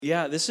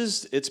Yeah,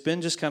 it's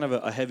been just kind of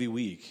a heavy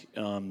week.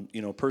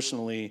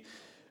 Personally,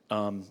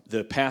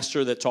 the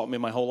pastor that taught me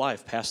my whole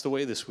life passed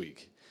away this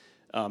week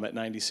at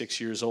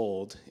 96 years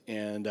old.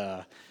 And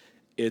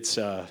it's,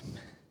 I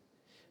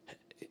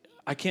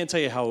can't tell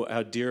you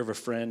how dear of a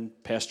friend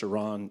Pastor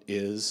Ron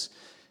is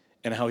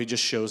and how he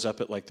just shows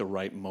up at like the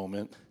right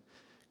moment.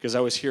 Because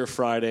I was here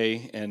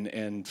Friday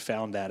and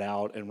found that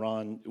out. And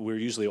Ron, we're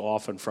usually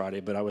off on Friday,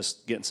 but I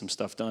was getting some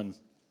stuff done.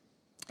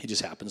 He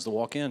just happens to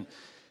walk in and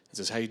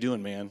says, "How you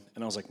doing, man?"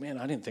 And I was like, "Man,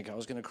 I didn't think I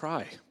was going to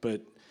cry,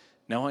 but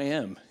now I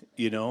am."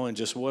 And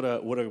just what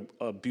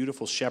a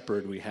beautiful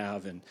shepherd we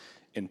have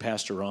in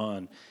Pastor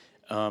Ron.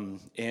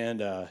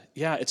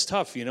 Yeah, it's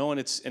tough, and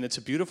it's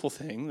a beautiful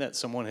thing that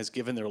someone has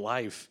given their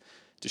life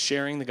to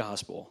sharing the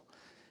gospel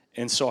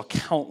and saw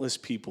countless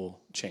people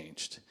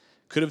changed.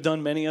 Could have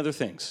done many other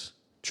things.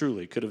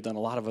 Truly, could have done a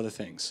lot of other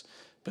things,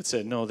 but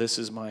said, "No, this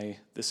is my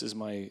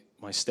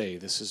stay.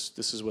 This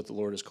is what the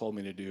Lord has called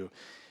me to do."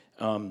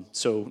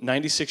 So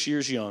 96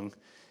 years young,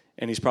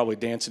 and he's probably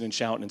dancing and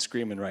shouting and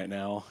screaming right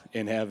now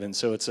in heaven.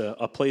 So it's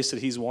a place that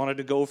he's wanted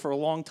to go for a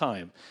long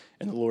time,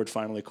 and the Lord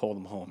finally called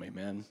him home.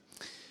 Amen.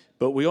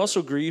 But we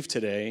also grieve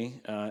today.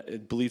 I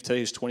believe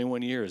today is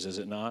 21 years, is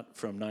it not,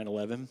 from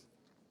 9/11?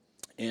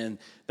 And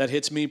that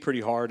hits me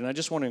pretty hard. And I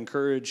just want to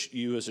encourage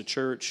you as a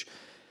church,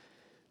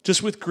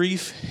 just with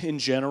grief in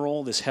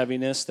general, this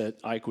heaviness that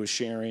Ike was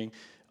sharing,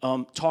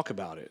 talk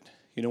about it.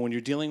 When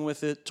you're dealing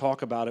with it,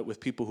 talk about it with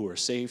people who are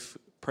safe.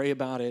 Pray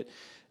about it.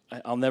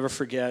 I'll never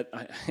forget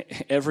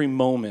every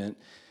moment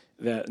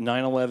that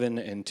 9/11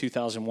 and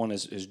 2001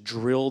 is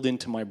drilled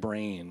into my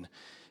brain,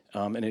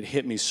 and it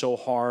hit me so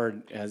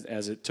hard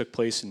as it took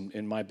place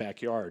in my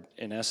backyard,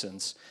 in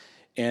essence.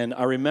 And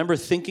I remember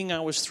thinking I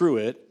was through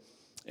it,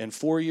 and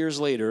 4 years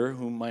later,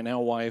 my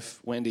now wife,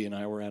 Wendy, and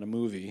I were at a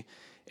movie,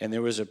 and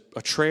there was a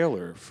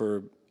trailer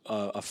for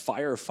a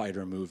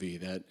firefighter movie,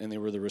 and they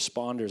were the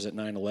responders at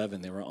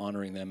 9/11. They were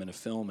honoring them in a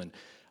film, and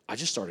I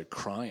just started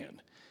crying.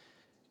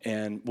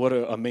 And what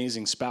an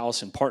amazing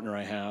spouse and partner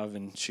I have.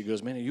 And she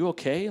goes, "Man, are you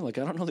okay? Like,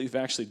 I don't know that you've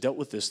actually dealt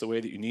with this the way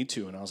that you need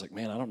to." And I was like,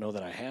 "Man, I don't know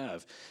that I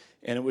have."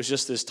 And it was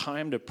just this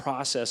time to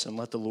process and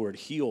let the Lord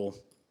heal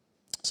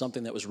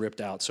something that was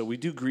ripped out. So we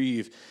do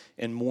grieve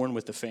and mourn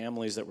with the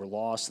families that were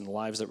lost and the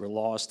lives that were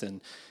lost,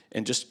 and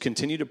just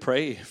continue to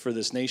pray for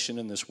this nation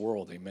and this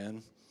world.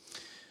 Amen.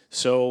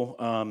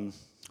 So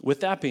with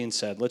that being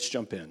said, let's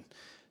jump in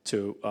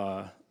to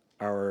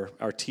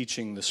our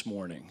teaching this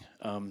morning.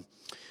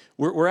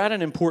 We're at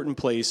an important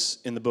place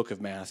in the book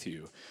of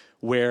Matthew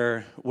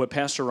where what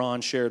Pastor Ron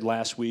shared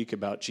last week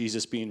about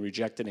Jesus being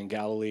rejected in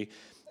Galilee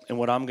and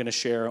what I'm going to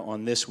share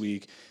on this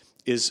week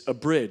is a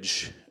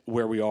bridge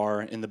where we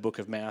are in the book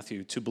of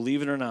Matthew to,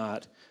 believe it or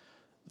not,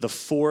 the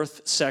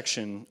fourth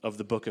section of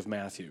the book of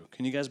Matthew.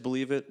 Can you guys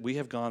believe it? We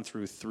have gone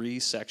through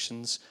 3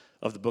 sections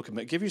of the book of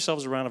Matthew. Give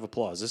yourselves a round of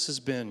applause. This has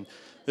been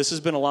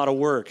a lot of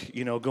work,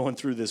 going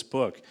through this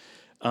book.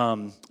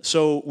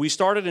 So we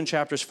started in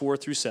chapters 4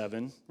 through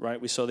 7, right?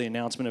 We saw the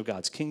announcement of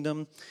God's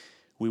kingdom.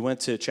 We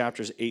went to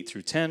chapters 8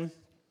 through 10.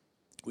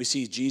 We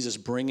see Jesus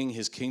bringing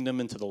his kingdom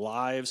into the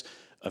lives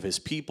of his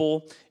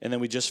people. And then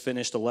we just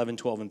finished 11,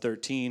 12, and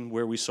 13,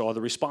 where we saw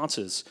the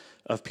responses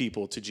of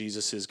people to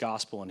Jesus'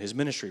 gospel and his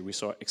ministry. We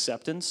saw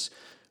acceptance,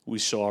 we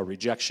saw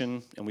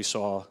rejection, and we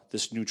saw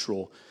this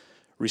neutral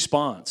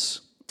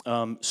response.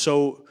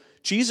 So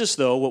Jesus,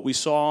 though, what we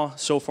saw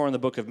so far in the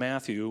book of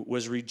Matthew,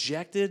 was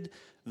rejected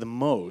the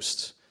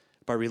most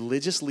by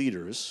religious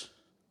leaders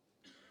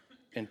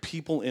and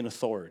people in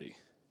authority.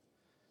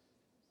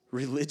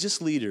 Religious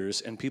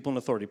leaders and people in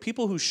authority,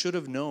 people who should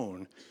have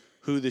known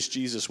who this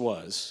Jesus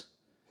was,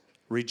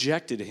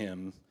 rejected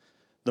him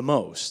the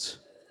most.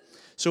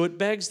 So it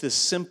begs this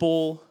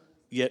simple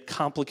yet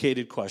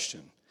complicated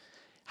question.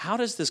 How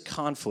does this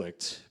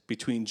conflict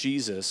between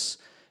Jesus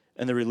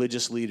and the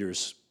religious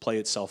leaders play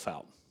itself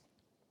out?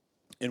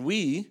 And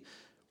we've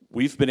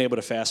been able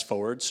to fast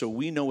forward, so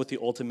we know what the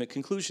ultimate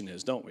conclusion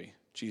is, don't we?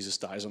 Jesus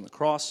dies on the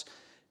cross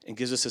and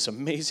gives us this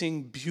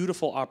amazing,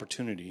 beautiful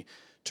opportunity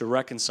to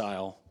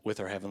reconcile with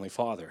our Heavenly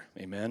Father.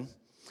 Amen?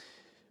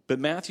 But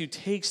Matthew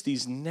takes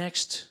these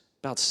next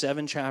about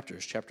 7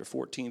 chapters, chapter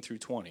 14 through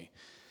 20,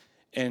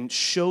 and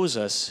shows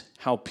us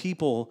how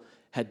people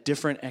had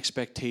different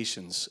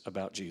expectations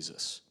about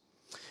Jesus.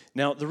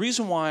 Now, the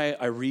reason why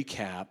I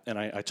recap and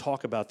I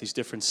talk about these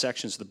different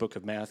sections of the book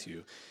of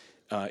Matthew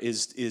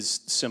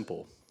is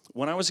simple.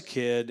 When I was a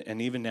kid,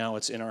 and even now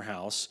it's in our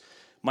house,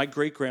 my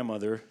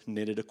great-grandmother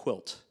knitted a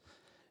quilt.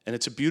 And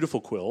it's a beautiful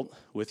quilt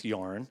with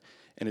yarn,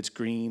 and it's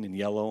green and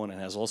yellow, and it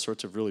has all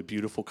sorts of really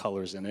beautiful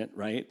colors in it,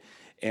 right?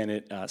 And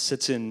it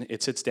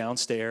sits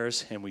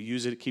downstairs, and we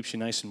use it. It keeps you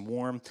nice and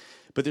warm.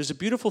 But there's a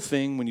beautiful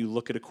thing when you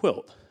look at a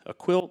quilt. A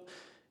quilt,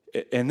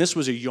 and this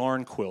was a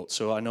yarn quilt,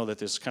 so I know that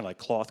there's kind of like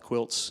cloth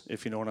quilts,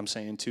 if you know what I'm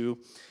saying, too.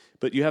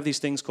 But you have these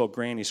things called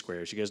granny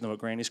squares. You guys know what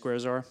granny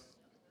squares are?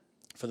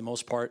 For the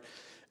most part.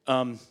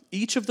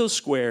 Each of those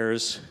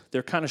squares,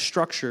 they're kind of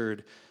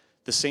structured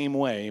the same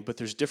way, but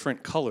there's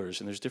different colors,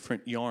 and there's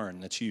different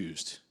yarn that's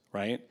used,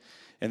 right?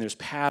 And there's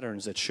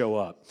patterns that show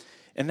up.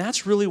 And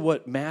that's really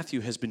what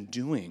Matthew has been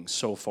doing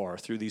so far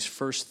through these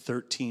first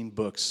 13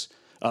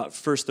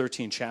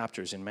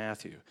 chapters in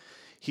Matthew.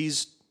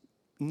 He's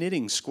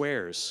knitting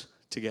squares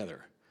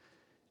together,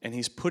 and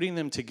he's putting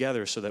them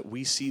together so that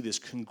we see this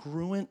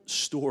congruent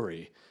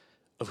story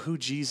of who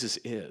Jesus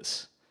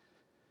is.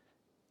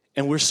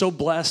 And we're so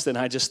blessed, and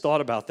I just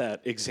thought about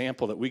that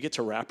example, that we get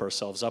to wrap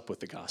ourselves up with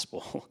the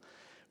gospel.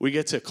 We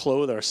get to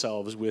clothe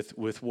ourselves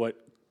with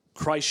what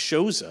Christ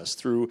shows us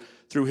through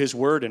his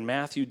word, and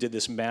Matthew did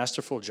this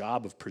masterful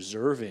job of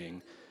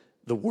preserving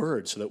the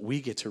word so that we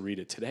get to read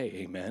it today.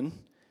 Amen?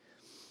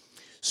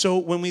 So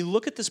when we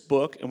look at this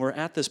book, and we're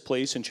at this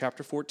place in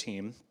chapter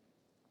 14,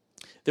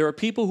 there are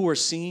people who are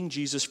seeing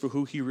Jesus for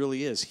who he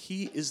really is.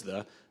 He is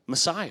the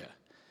Messiah.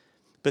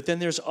 But then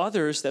there's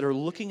others that are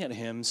looking at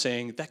him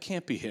saying, that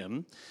can't be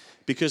him,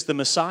 because the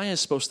Messiah is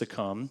supposed to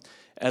come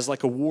as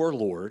like a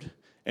warlord,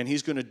 and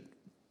he's going to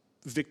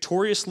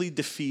victoriously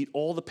defeat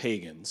all the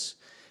pagans.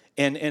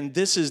 And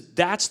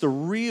that's the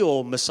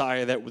real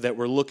Messiah that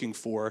we're looking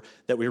for,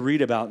 that we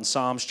read about in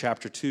Psalms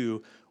chapter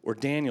 2 or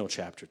Daniel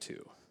chapter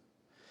 2.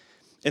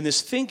 And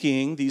this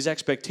thinking, these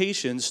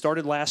expectations,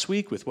 started last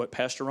week with what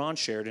Pastor Ron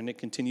shared, and it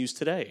continues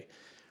today.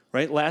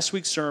 Right? Last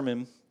week's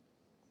sermon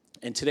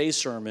and today's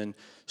sermon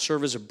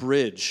serve as a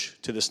bridge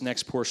to this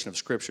next portion of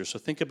Scripture. So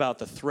think about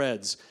the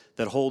threads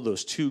that hold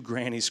those two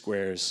granny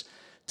squares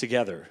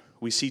together.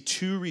 We see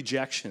two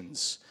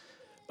rejections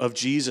of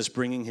Jesus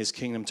bringing his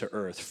kingdom to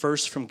earth.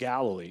 First from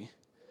Galilee,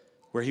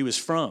 where he was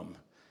from.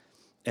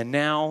 And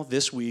now,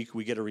 this week,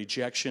 we get a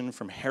rejection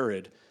from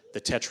Herod the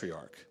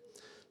Tetrarch.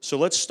 So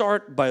let's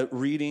start by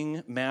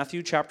reading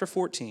Matthew chapter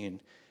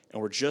 14,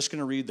 and we're just going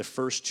to read the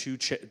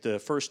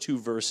first two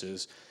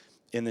verses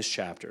in this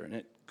chapter. And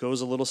it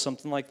goes a little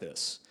something like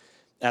this.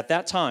 At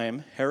that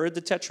time, Herod the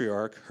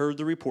Tetrarch heard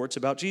the reports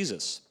about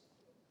Jesus.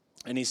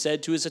 And he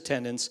said to his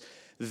attendants,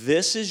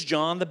 "This is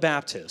John the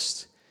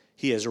Baptist.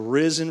 He has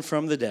risen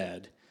from the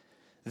dead.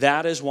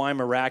 That is why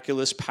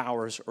miraculous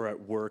powers are at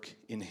work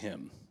in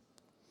him."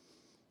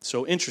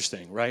 So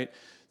interesting, right?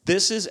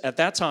 This is, at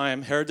that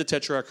time, Herod the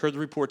Tetrarch heard the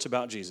reports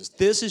about Jesus.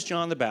 This is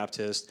John the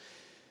Baptist.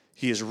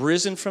 He has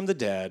risen from the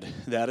dead.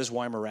 That is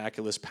why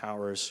miraculous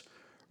powers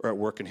are at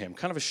work in him.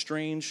 Kind of a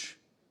strange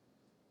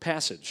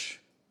passage,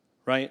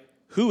 right?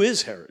 Who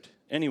is Herod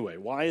anyway?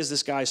 Why is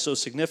this guy so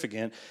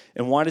significant?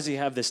 And why does he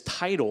have this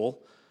title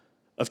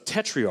of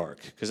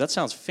Tetrarch? Because that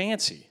sounds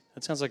fancy.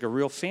 That sounds like a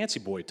real fancy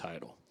boy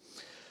title.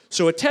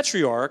 So a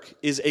tetrarch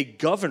is a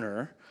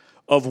governor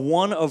of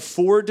one of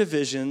 4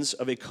 divisions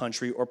of a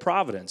country or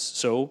province.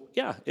 So,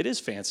 yeah, it is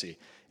fancy.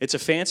 It's a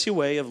fancy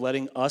way of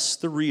letting us,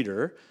 the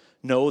reader,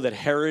 know that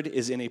Herod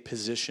is in a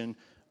position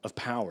of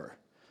power.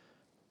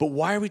 But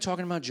why are we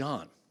talking about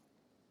John?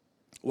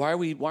 Why are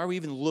we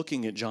even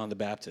looking at John the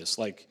Baptist?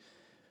 Like,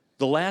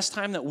 the last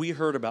time that we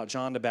heard about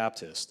John the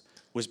Baptist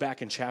was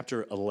back in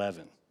chapter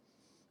 11.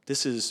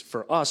 This is,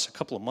 for us, a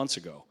couple of months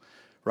ago,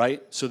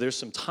 right? So there's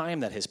some time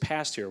that has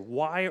passed here.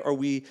 Why are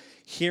we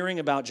hearing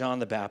about John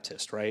the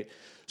Baptist, right?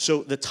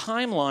 So the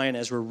timeline,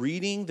 as we're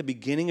reading the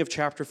beginning of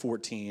chapter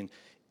 14,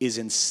 is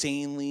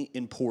insanely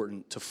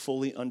important to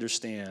fully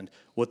understand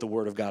what the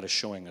Word of God is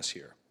showing us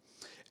here.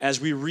 As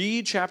we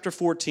read chapter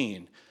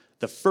 14,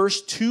 the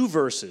first 2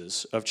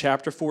 verses of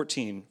chapter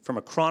 14, from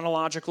a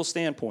chronological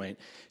standpoint,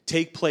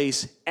 take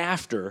place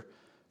after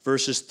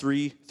verses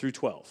 3 through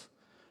 12.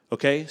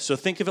 Okay? So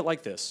think of it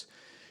like this.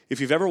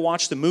 If you've ever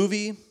watched a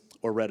movie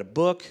or read a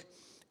book,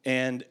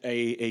 and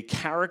a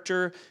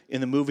character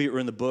in the movie or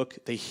in the book,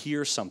 they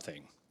hear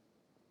something,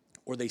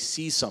 or they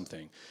see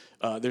something.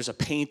 There's a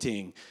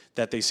painting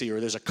that they see, or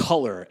there's a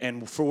color,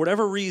 and for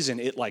whatever reason,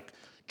 it like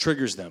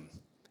triggers them.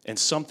 And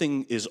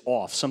something is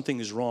off, something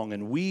is wrong.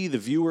 And we, the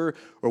viewer,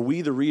 or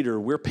we, the reader,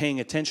 we're paying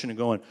attention and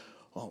going,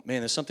 oh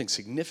man, there's something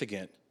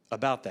significant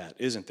about that,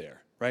 isn't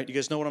there? Right? You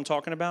guys know what I'm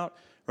talking about?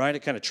 Right? It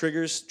kind of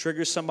triggers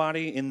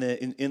somebody in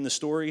the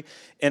story,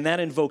 and that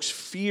invokes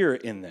fear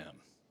in them.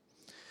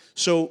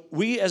 So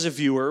we as a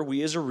viewer,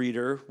 we as a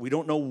reader, we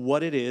don't know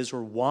what it is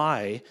or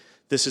why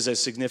this is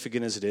as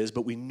significant as it is,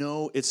 but we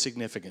know it's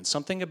significant.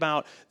 Something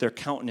about their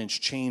countenance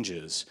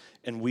changes,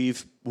 and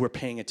we're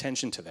paying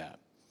attention to that.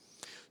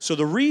 So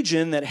the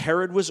region that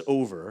Herod was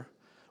over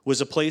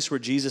was a place where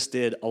Jesus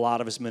did a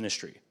lot of his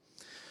ministry.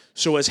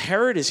 So as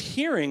Herod is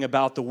hearing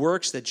about the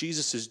works that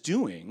Jesus is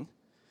doing,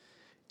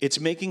 it's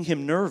making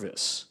him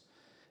nervous,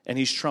 and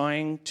he's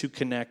trying to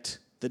connect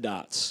the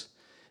dots.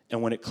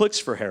 And when it clicks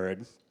for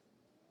Herod,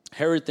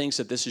 Herod thinks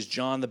that this is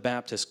John the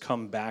Baptist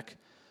come back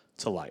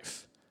to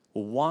life.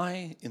 Well,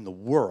 why in the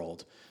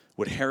world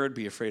would Herod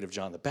be afraid of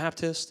John the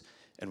Baptist?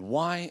 And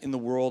why in the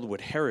world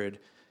would Herod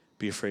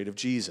be afraid of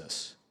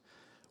Jesus?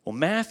 Well,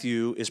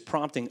 Matthew is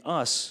prompting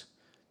us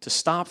to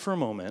stop for a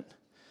moment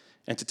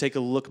and to take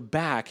a look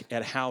back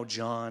at how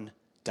John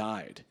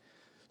died.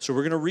 So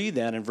we're going to read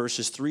that in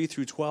verses 3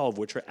 through 12,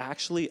 which are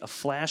actually a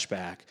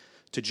flashback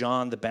to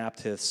John the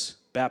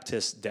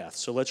Baptist's death.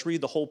 So let's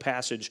read the whole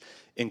passage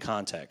in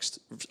context,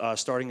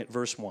 starting at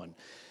verse 1.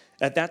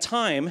 At that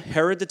time,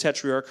 Herod the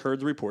Tetrarch heard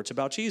the reports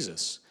about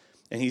Jesus,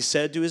 and he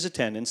said to his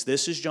attendants,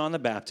 "This is John the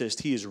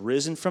Baptist. He is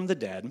risen from the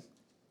dead.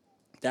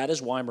 That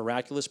is why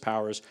miraculous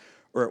powers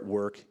are at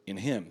work in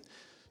him."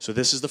 So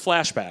this is the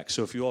flashback.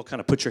 So if you all kind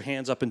of put your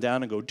hands up and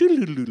down and go,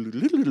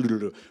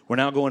 we're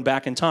now going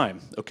back in time,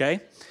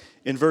 okay?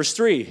 In verse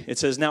 3, it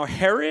says, "Now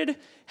Herod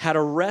had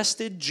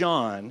arrested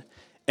John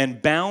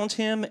and bound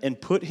him and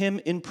put him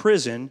in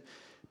prison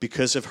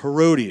because of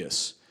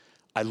Herodias."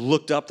 I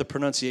looked up the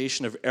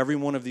pronunciation of every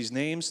one of these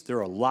names. There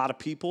are a lot of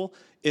people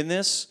in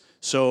this.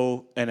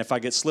 So, and if I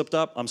get slipped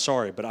up, I'm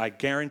sorry, but I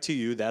guarantee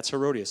you that's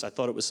Herodias. I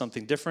thought it was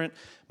something different.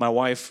 My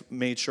wife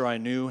made sure I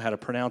knew how to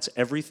pronounce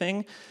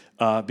everything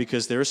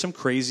because there are some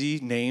crazy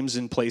names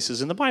and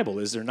places in the Bible,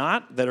 is there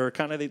not, that are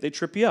kind of, they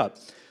trip you up.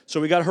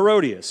 So we got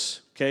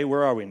Herodias. Okay,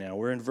 where are we now?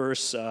 We're in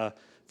verse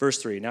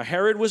 3. "Now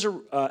Herod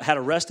had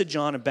arrested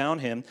John and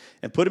bound him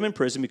and put him in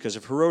prison because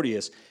of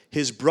Herodias,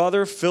 his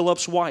brother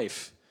Philip's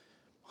wife."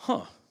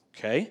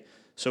 Okay.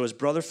 So his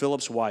brother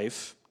Philip's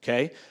wife,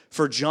 okay?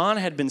 "For John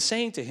had been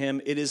saying to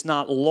him, 'It is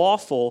not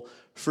lawful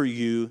for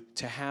you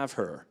to have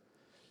her.'"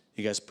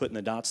 You guys putting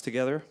the dots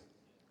together?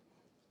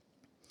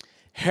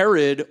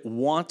 Herod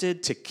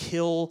wanted to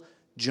kill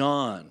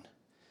John,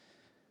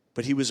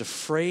 but he was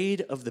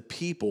afraid of the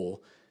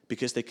people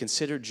because they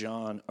considered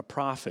John a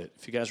prophet.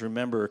 If you guys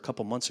remember, a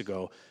couple months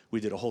ago, we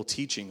did a whole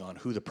teaching on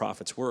who the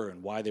prophets were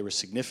and why they were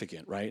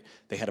significant, right?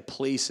 They had a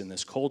place in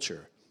this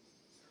culture.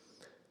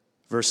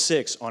 Verse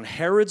 6, "On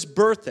Herod's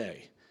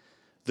birthday,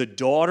 the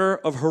daughter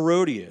of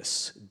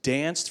Herodias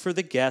danced for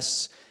the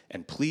guests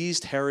and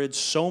pleased Herod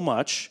so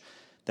much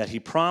that he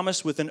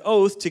promised with an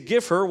oath to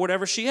give her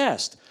whatever she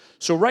asked."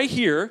 So right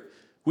here,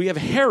 we have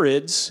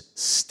Herod's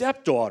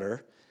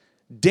stepdaughter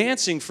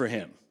dancing for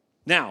him.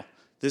 Now,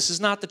 this is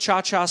not the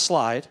cha-cha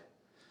slide.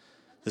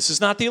 This is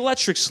not the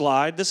electric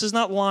slide. This is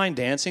not line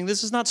dancing.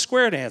 This is not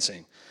square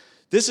dancing.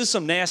 This is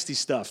some nasty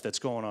stuff that's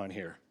going on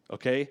here,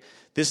 okay?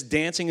 This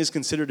dancing is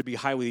considered to be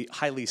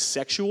highly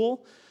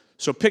sexual.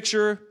 So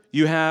picture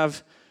you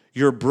have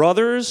your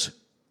brother's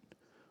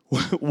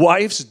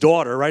wife's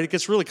daughter, right? It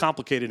gets really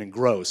complicated and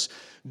gross,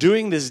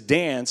 doing this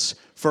dance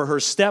for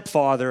her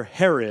stepfather,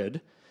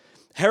 Herod.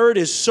 Herod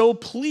is so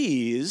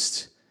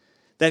pleased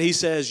that he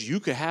says, "You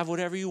could have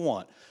whatever you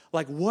want."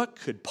 Like, what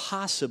could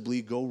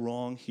possibly go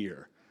wrong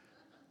here?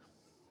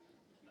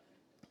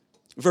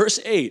 Verse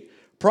 8,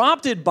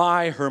 prompted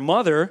by her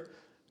mother,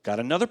 got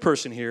another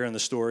person here in the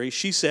story,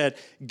 she said,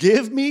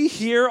 "Give me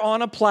here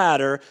on a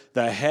platter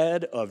the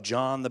head of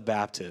John the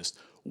Baptist."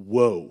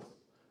 Whoa.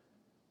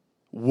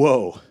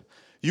 Whoa.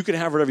 You can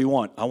have whatever you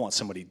want. I want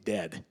somebody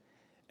dead,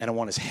 and I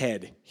want his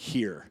head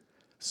here.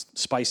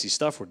 Spicy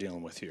stuff we're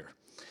dealing with here.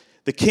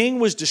 The king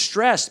was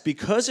distressed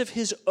because of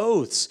his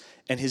oaths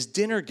and his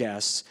dinner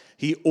guests.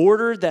 He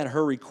ordered that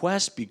her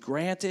request be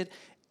granted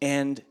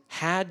and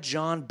had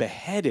John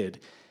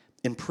beheaded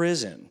in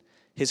prison.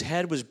 His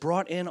head was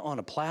brought in on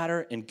a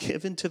platter and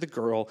given to the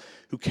girl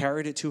who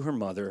carried it to her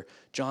mother.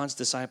 John's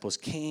disciples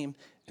came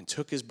and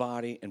took his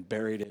body and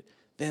buried it.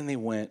 Then they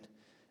went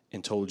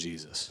and told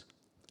Jesus.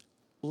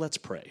 Let's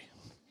pray.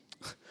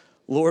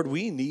 Lord,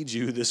 we need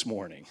you this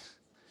morning.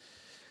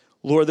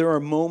 Lord, there are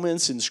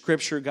moments in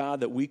Scripture, God,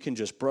 that we can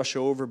just brush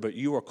over, but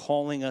you are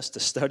calling us to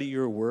study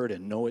your word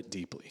and know it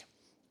deeply.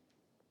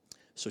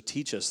 So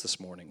teach us this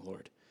morning,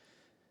 Lord.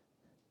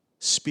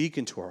 Speak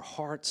into our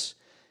hearts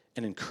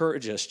and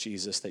encourage us,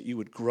 Jesus, that you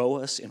would grow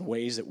us in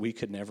ways that we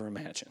could never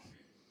imagine.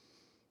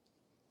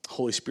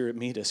 Holy Spirit,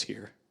 meet us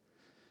here.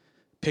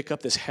 Pick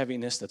up this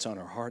heaviness that's on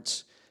our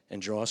hearts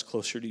and draw us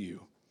closer to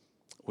you.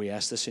 We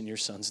ask this in your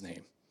Son's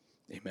name.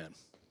 Amen.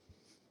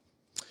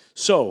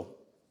 So,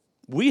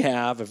 we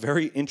have a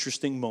very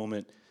interesting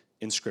moment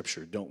in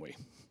Scripture, don't we?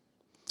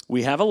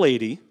 We have a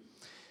lady,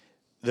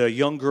 the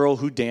young girl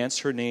who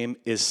danced, her name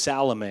is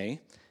Salome,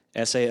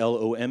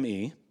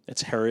 Salome.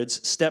 It's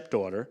Herod's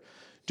stepdaughter,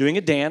 doing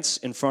a dance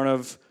in front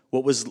of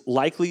what was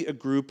likely a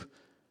group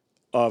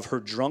of her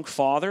drunk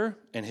father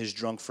and his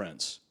drunk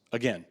friends.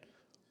 Again,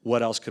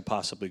 what else could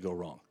possibly go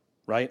wrong,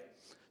 right?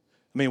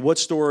 I mean,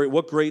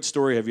 what great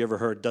story have you ever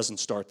heard doesn't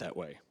start that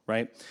way,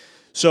 right?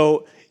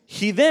 So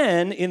he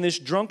then, in this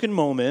drunken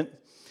moment,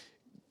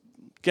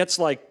 gets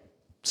like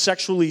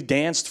sexually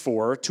danced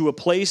for to a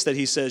place that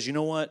he says, you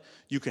know what?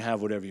 You can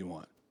have whatever you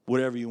want.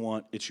 Whatever you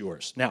want, it's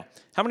yours. Now,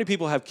 how many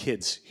people have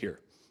kids here?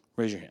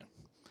 Raise your hand.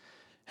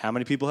 How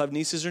many people have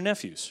nieces or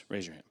nephews?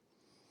 Raise your hand.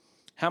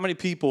 How many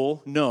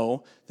people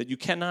know that you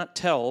cannot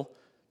tell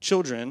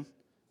children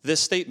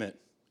this statement?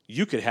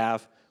 You could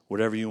have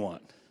whatever you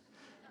want.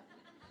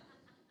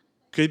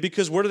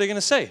 Because what are they going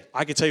to say?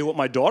 I could tell you what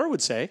my daughter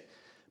would say.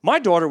 My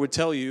daughter would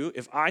tell you,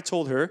 if I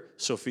told her,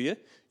 Sophia,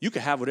 you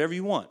could have whatever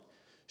you want.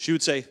 She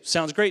would say,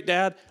 sounds great,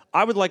 Dad.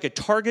 I would like a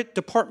Target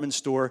department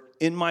store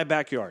in my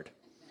backyard.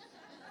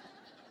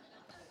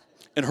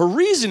 And her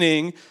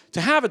reasoning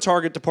to have a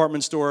Target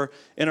department store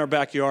in our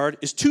backyard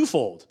is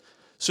twofold.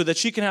 So that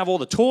she can have all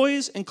the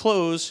toys and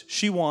clothes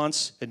she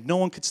wants and no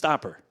one could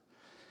stop her.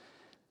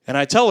 And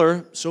I tell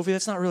her, Sophie,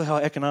 that's not really how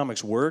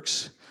economics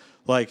works.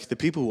 Like, the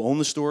people who own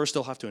the store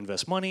still have to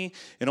invest money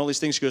and all these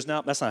things. She goes,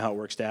 no, that's not how it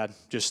works, Dad.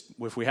 Just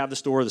if we have the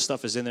store, the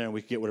stuff is in there, and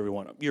we can get whatever we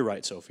want. You're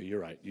right, Sophie. You're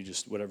right. You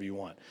just, whatever you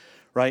want,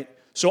 right?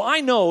 So I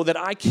know that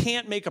I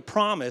can't make a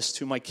promise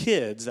to my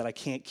kids that I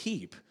can't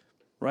keep,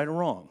 right or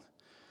wrong,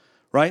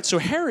 right? So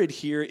Herod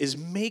here is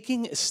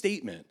making a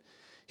statement.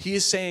 He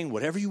is saying,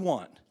 whatever you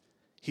want.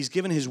 He's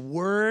given his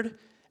word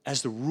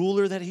as the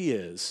ruler that he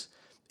is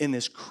in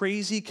this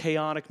crazy,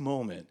 chaotic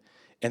moment,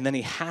 and then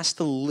he has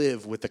to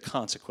live with the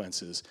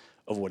consequences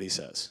of what he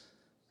says.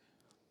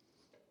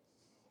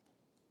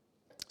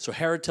 So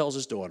Herod tells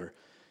his daughter,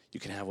 you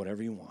can have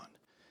whatever you want.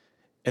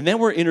 And then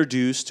we're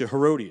introduced to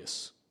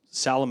Herodias,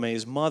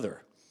 Salome's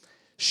mother.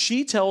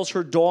 She tells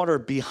her daughter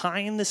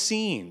behind the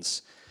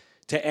scenes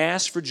to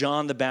ask for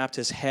John the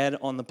Baptist's head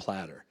on the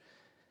platter.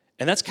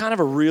 And that's kind of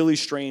a really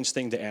strange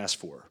thing to ask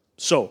for.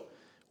 So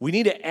we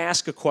need to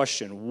ask a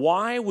question.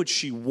 Why would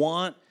she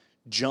want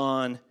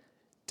John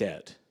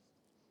dead?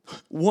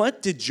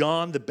 What did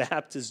John the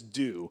Baptist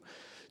do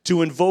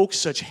to invoke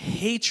such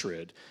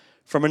hatred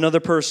from another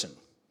person?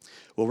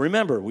 Well,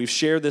 remember, we've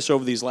shared this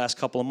over these last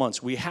couple of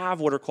months. We have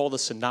what are called the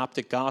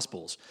Synoptic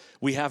Gospels.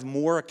 We have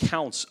more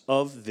accounts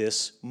of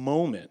this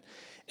moment.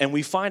 And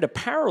we find a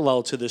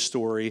parallel to this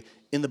story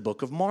in the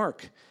book of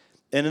Mark.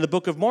 And in the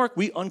book of Mark,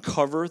 we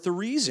uncover the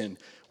reason.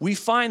 We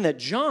find that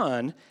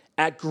John,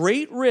 at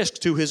great risk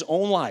to his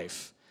own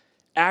life,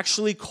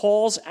 actually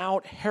calls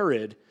out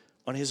Herod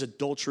on his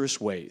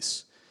adulterous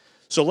ways.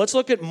 So let's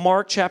look at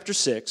Mark chapter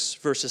 6,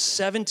 verses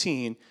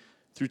 17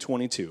 through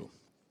 22.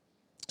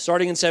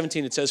 Starting in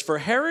 17, it says, "For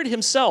Herod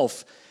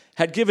himself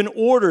had given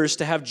orders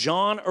to have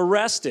John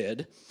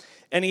arrested,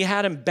 and he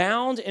had him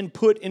bound and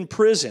put in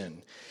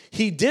prison.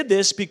 He did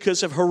this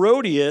because of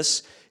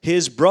Herodias,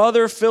 his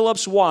brother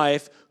Philip's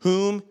wife,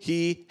 whom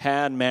he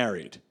had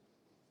married."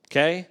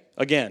 Okay?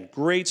 Again,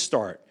 great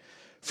start.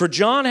 "For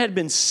John had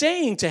been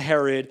saying to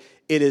Herod,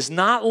 'It is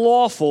not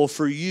lawful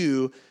for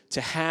you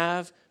to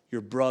have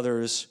your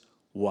brother's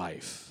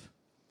wife.'"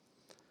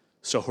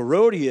 So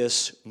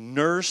Herodias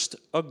nursed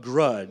a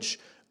grudge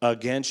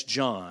against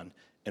John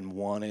and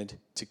wanted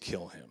to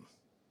kill him.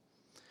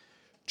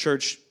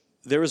 Church,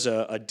 there was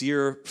a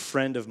dear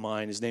friend of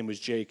mine. His name was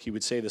Jake. He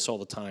would say this all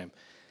the time.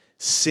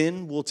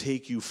 Sin will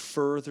take you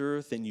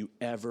further than you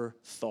ever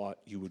thought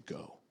you would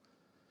go.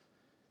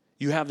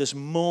 You have this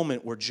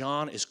moment where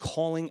John is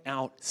calling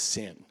out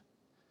sin.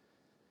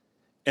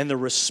 And the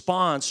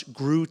response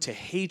grew to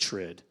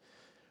hatred,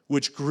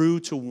 which grew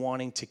to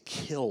wanting to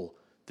kill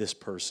this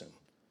person.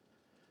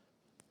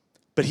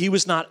 But he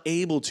was not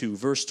able to,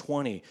 verse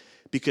 20,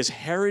 because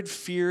Herod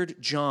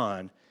feared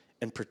John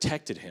and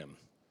protected him,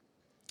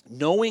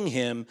 knowing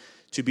him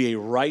to be a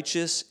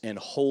righteous and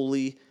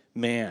holy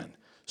man.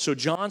 So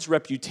John's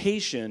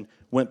reputation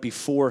went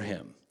before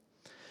him.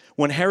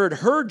 When Herod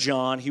heard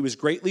John, he was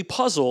greatly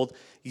puzzled,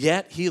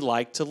 yet he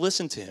liked to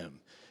listen to him.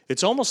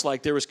 It's almost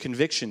like there was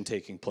conviction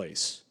taking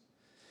place.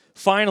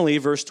 Finally,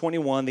 verse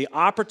 21, the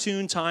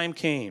opportune time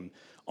came.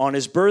 On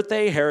his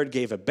birthday, Herod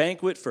gave a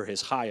banquet for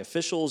his high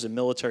officials and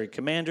military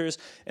commanders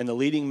and the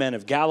leading men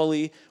of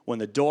Galilee. When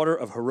the daughter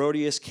of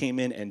Herodias came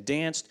in and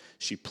danced,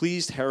 she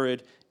pleased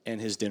Herod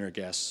and his dinner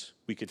guests.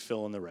 We could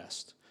fill in the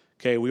rest.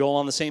 Okay, we all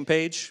on the same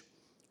page?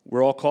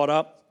 We're all caught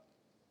up?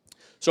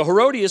 So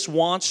Herodias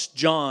wants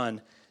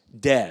John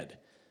dead,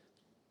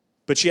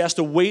 but she has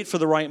to wait for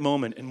the right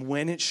moment. And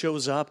when it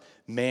shows up,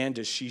 man,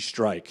 does she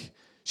strike.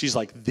 She's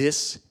like,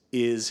 this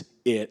is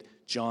it.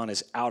 John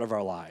is out of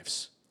our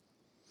lives.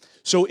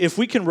 So if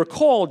we can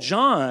recall,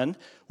 John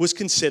was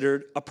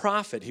considered a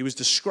prophet. He was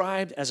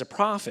described as a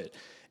prophet.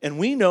 And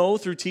we know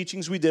through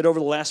teachings we did over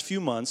the last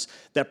few months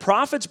that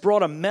prophets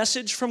brought a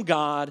message from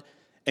God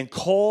and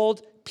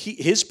called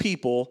his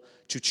people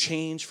to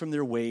change from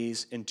their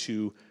ways and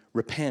to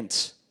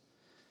repent.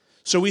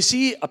 So we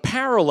see a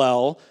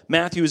parallel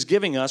Matthew is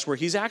giving us where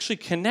he's actually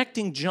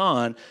connecting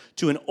John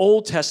to an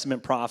Old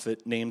Testament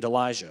prophet named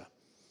Elijah.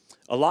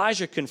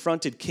 Elijah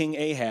confronted King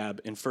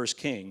Ahab in 1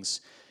 Kings,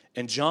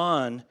 and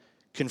John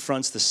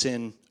confronts the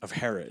sin of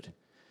Herod.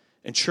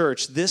 And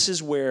church, this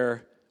is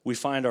where we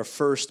find our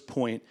first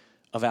point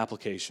of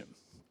application.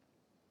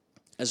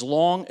 As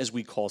long as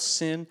we call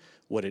sin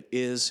what it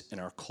is in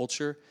our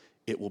culture,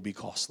 it will be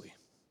costly.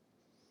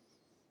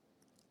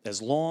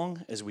 As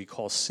long as we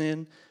call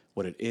sin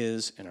what it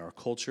is in our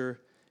culture,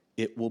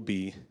 it will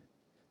be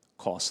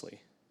costly.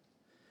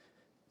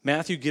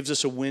 Matthew gives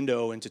us a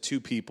window into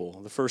two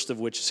people, the first of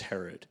which is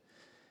Herod.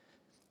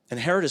 And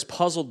Herod is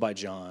puzzled by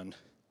John,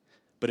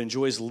 but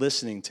enjoys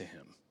listening to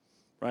him.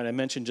 Right? I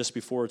mentioned just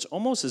before, it's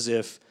almost as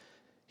if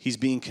he's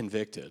being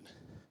convicted.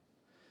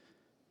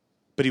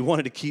 But he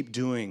wanted to keep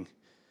doing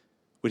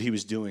what he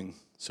was doing,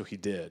 so he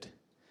did.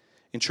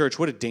 In church,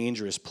 what a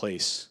dangerous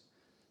place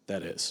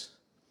that is.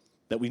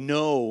 That we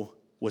know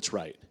what's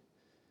right,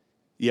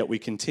 yet we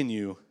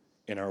continue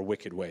in our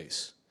wicked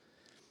ways.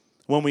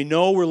 When we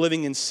know we're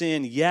living in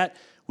sin, yet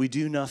we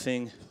do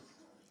nothing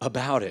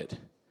about it.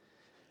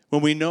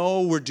 When we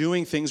know we're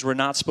doing things we're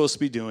not supposed to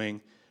be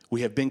doing,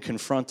 we have been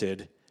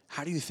confronted.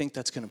 How do you think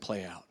that's going to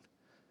play out?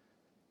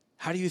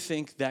 How do you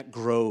think that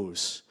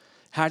grows?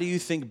 How do you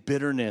think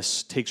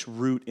bitterness takes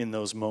root in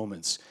those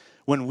moments?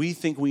 When we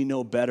think we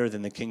know better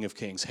than the King of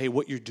Kings, hey,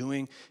 what you're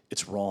doing,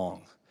 it's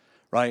wrong,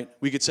 right?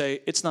 We could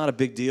say, it's not a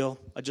big deal.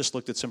 I just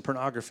looked at some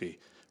pornography.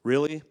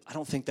 Really? I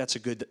don't think that's a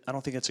good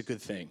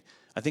thing.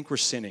 I think we're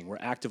sinning. We're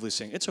actively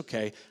sinning. It's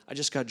okay. I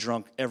just got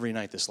drunk every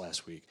night this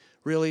last week.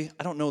 Really?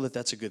 I don't know that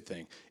that's a good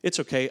thing. It's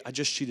okay. I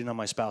just cheated on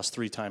my spouse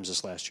 3 times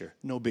this last year.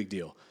 No big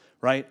deal,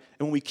 right?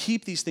 And when we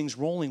keep these things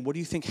rolling, what do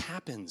you think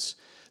happens?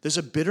 There's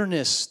a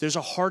bitterness. There's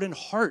a hardened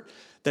heart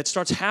that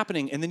starts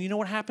happening. And then you know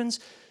what happens?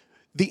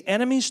 The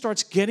enemy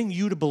starts getting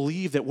you to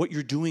believe that what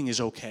you're doing is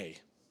okay.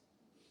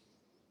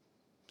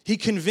 He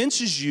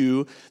convinces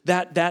you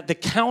that the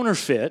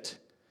counterfeit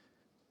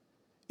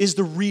is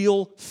the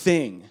real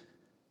thing.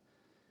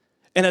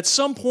 And at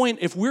some point,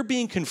 if we're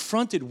being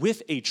confronted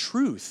with a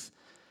truth,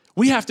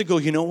 we have to go,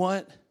 you know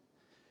what?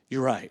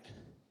 You're right.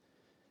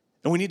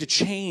 And we need to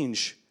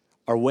change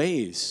our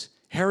ways.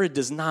 Herod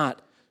does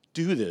not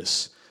do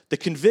this. The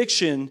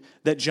conviction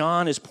that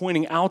John is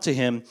pointing out to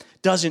him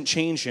doesn't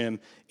change him.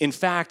 In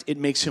fact, it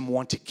makes him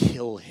want to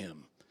kill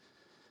him.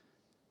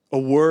 A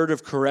word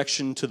of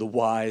correction to the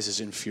wise is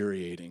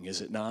infuriating,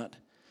 is it not?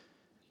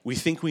 We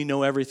think we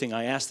know everything.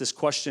 I asked this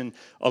question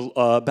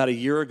about a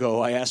year ago.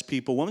 I asked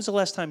people, when was the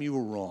last time you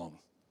were wrong?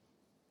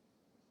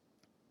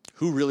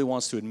 Who really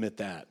wants to admit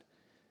that?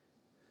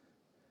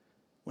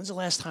 When's the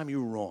last time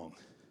you were wrong?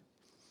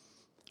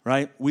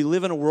 Right? We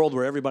live in a world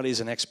where everybody's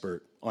an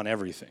expert on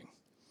everything.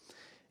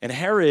 And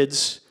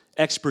Herod's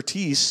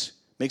expertise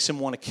makes him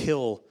want to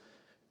kill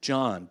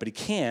John, but he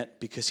can't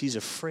because he's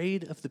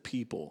afraid of the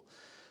people.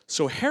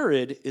 So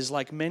Herod is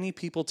like many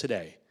people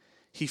today.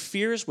 He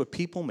fears what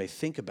people may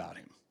think about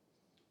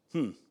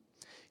him.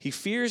 He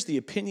fears the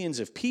opinions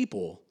of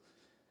people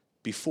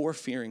before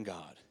fearing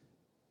God.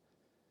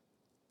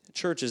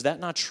 Church, is that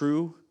not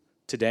true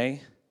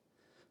today?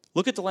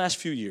 Look at the last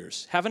few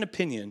years. Have an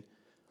opinion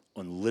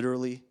on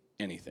literally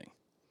anything,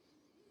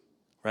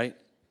 right?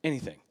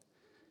 Anything.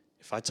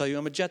 If I tell you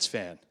I'm a Jets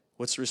fan,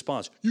 what's the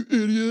response? You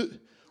idiot.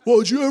 Why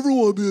would you ever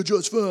want to be a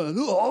Jets fan?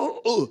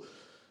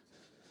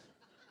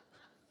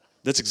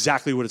 That's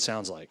exactly what it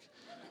sounds like.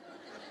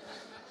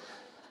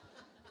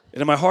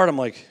 And in my heart, I'm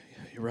like,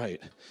 you're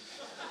right.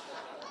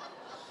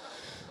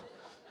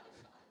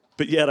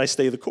 But yet I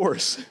stay the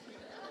course.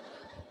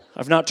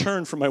 I've not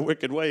turned from my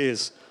wicked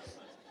ways.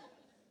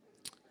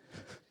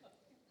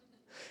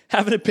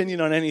 Have an opinion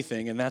on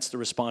anything, and that's the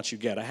response you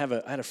get. I had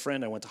a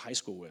friend I went to high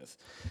school with.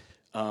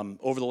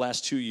 Over the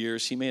last 2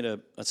 years, he made a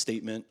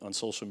statement on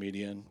social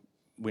media, and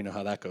we know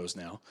how that goes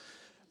now.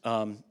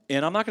 And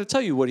I'm not going to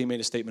tell you what he made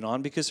a statement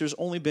on because there's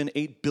only been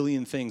 8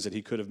 billion things that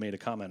he could have made a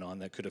comment on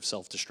that could have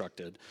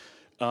self-destructed.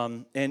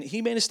 And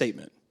he made a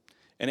statement.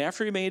 And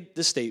after he made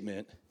the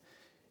statement,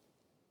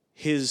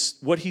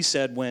 what he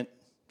said went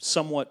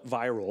somewhat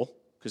viral,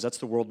 because that's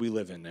the world we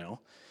live in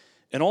now.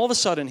 And all of a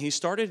sudden, he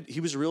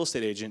was a real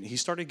estate agent. He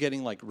started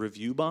getting like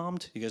review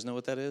bombed. You guys know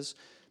what that is?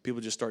 People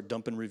just start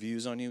dumping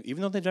reviews on you,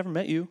 even though they've never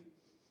met you.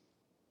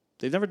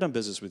 They've never done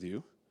business with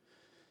you.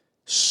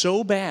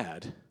 So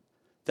bad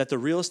that the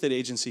real estate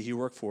agency he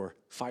worked for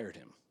fired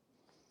him.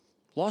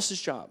 Lost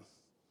his job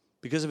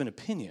because of an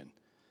opinion,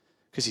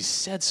 because he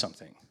said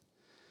something.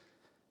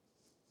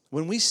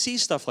 When we see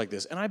stuff like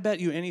this, and I bet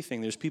you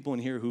anything, there's people in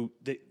here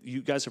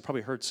you guys have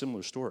probably heard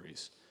similar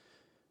stories,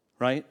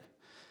 right?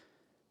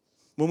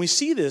 When we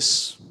see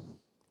this,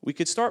 we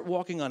could start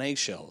walking on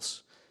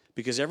eggshells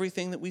because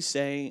everything that we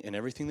say and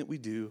everything that we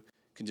do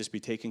can just be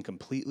taken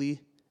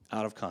completely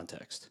out of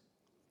context.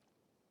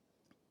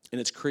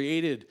 And it's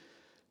created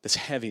this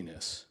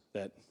heaviness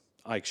that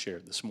Ike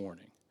shared this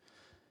morning.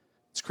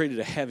 It's created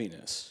a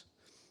heaviness.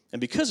 And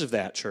because of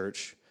that,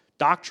 church,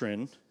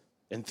 doctrine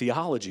and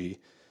theology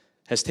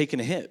has taken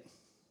a hit.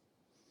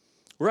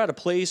 We're at a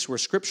place where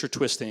scripture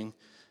twisting,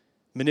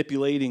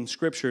 manipulating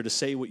scripture to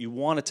say what you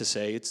want it to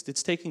say, it's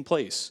taking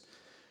place.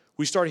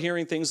 We start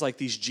hearing things like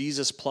these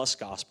Jesus plus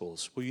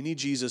gospels. Well, you need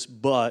Jesus,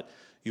 but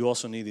you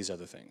also need these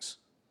other things.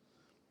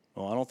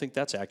 Well, I don't think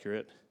that's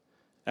accurate.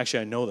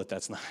 Actually, I know that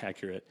that's not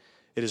accurate.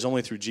 It is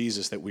only through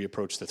Jesus that we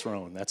approach the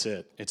throne. That's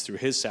it. It's through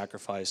his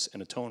sacrifice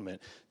and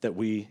atonement that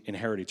we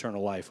inherit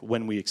eternal life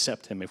when we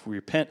accept him. If we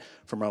repent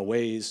from our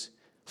ways,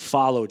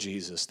 follow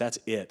Jesus, that's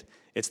it.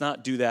 It's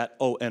not do that,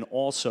 and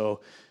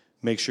also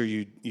make sure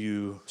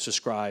you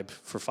subscribe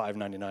for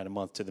 $5.99 a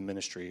month to the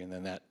ministry, and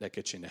then that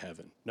gets you into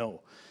heaven.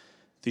 No.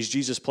 These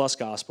Jesus plus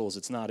gospels,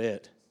 it's not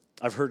it.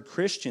 I've heard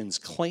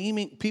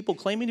people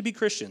claiming to be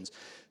Christians,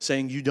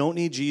 saying you don't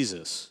need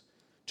Jesus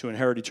to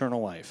inherit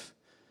eternal life.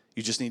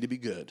 You just need to be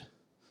good.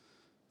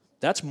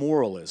 That's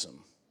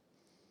moralism.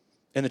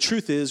 And the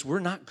truth is, we're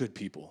not good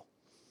people.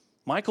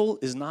 Michael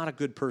is not a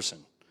good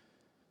person.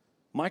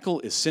 Michael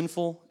is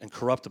sinful and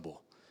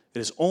corruptible. It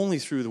is only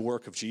through the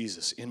work of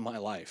Jesus in my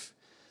life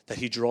that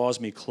he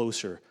draws me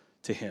closer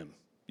to him.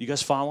 You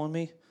guys following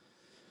me?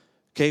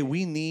 Okay,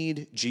 we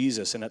need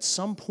Jesus. And at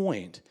some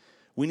point,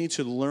 we need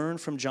to learn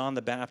from John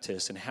the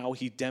Baptist and how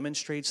he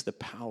demonstrates the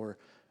power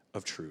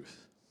of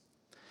truth.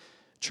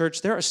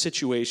 Church, there are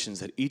situations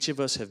that each of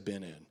us have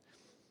been in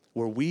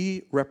where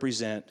we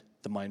represent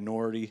the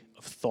minority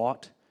of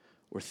thought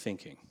or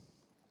thinking.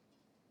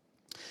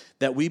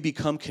 That we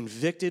become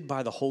convicted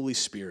by the Holy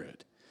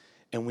Spirit,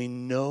 and we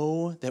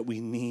know that we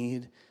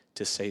need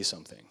to say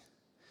something.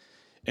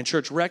 And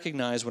church,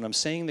 recognize when I'm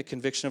saying the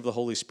conviction of the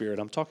Holy Spirit,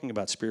 I'm talking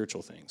about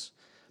spiritual things.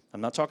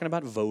 I'm not talking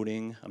about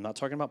voting. I'm not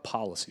talking about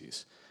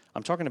policies.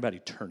 I'm talking about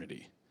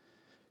eternity,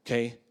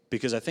 okay?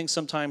 Because I think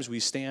sometimes we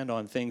stand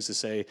on things to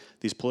say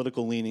these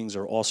political leanings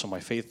are also my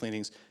faith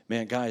leanings.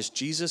 Man, guys,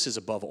 Jesus is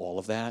above all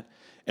of that,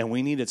 and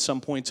we need at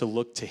some point to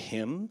look to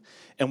him,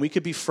 and we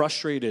could be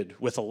frustrated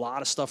with a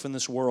lot of stuff in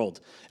this world,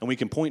 and we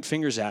can point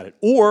fingers at it,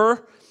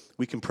 or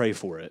we can pray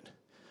for it.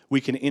 We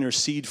can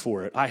intercede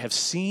for it. I have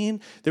seen,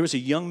 there was a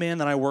young man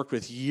that I worked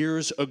with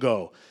years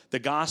ago. The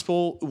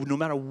gospel, no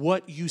matter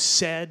what you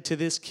said to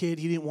this kid,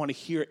 he didn't want to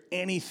hear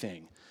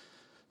anything.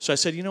 So I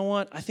said, you know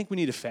what? I think we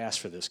need to fast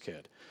for this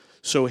kid.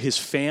 So his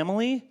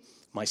family,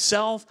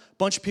 myself, a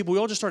bunch of people, we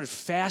all just started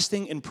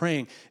fasting and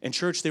praying. And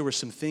church, there were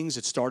some things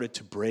that started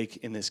to break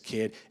in this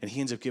kid, and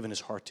he ends up giving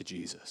his heart to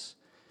Jesus.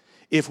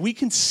 If we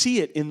can see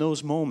it in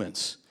those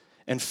moments,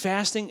 and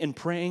fasting and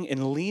praying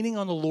and leaning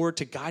on the Lord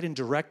to guide and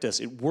direct us,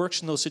 it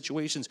works in those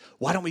situations.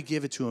 Why don't we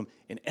give it to him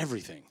in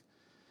everything?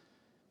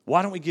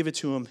 Why don't we give it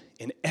to him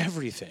in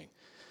everything?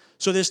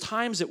 So there's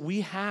times that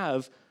we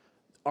have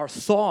our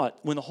thought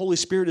when the Holy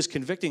Spirit is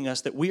convicting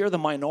us that we are the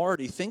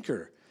minority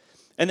thinker.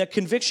 And that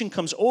conviction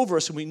comes over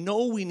us, and we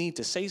know we need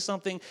to say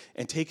something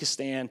and take a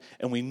stand,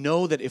 and we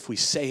know that if we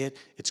say it,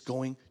 it's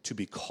going to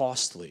be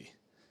costly.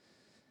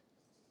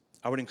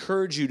 I would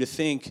encourage you to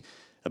think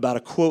about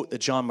a quote that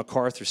John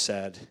MacArthur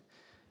said,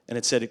 and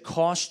it said, it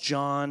cost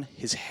John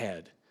his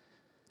head,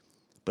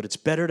 but it's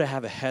better to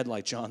have a head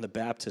like John the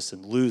Baptist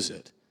and lose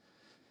it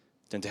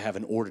than to have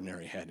an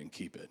ordinary head and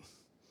keep it.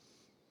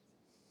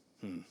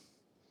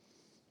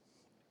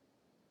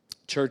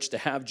 Church, to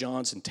have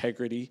John's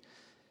integrity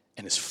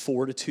and his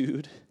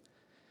fortitude,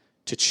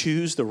 to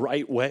choose the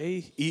right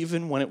way,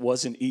 even when it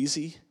wasn't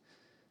easy.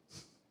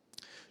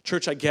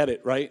 Church, I get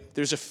it, right?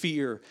 There's a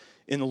fear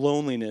in the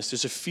loneliness.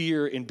 There's a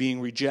fear in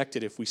being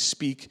rejected if we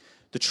speak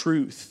the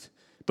truth.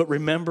 But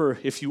remember,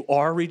 if you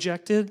are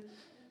rejected,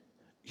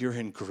 you're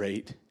in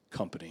great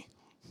company.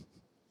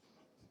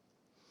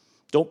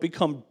 Don't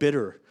become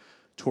bitter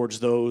towards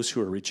those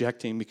who are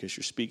rejecting because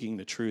you're speaking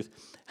the truth.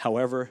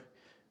 However,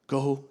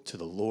 go to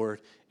the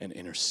Lord and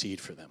intercede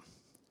for them.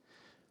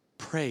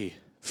 Pray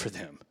for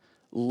them.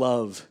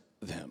 Love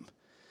them.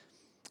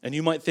 And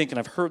you might think, and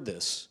I've heard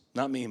this,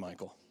 not me,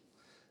 Michael.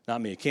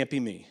 Not me. It can't be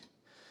me.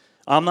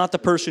 I'm not the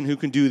person who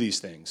can do these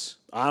things.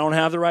 I don't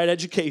have the right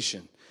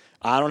education.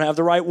 I don't have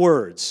the right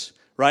words,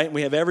 right?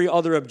 We have every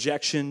other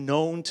objection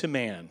known to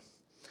man.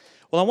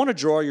 Well, I want to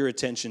draw your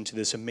attention to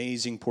this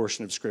amazing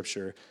portion of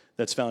Scripture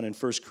that's found in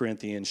 1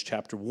 Corinthians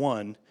chapter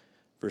 1,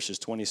 verses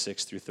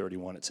 26 through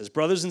 31. It says,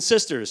 brothers and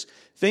sisters,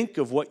 think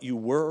of what you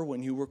were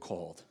when you were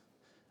called.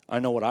 I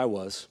know what I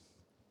was.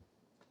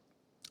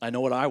 I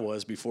know what I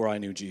was before I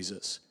knew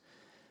Jesus.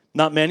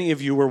 Not many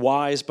of you were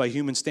wise by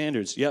human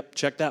standards. Yep,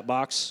 check that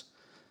box.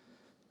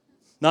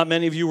 Not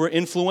many of you were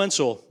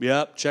influential.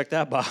 Yep, check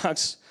that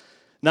box.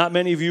 Not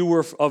many of you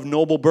were of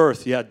noble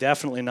birth. Yeah,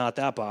 definitely not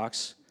that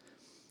box.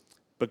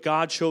 But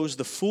God chose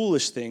the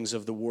foolish things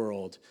of the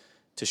world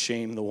to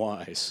shame the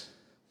wise.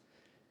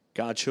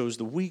 God chose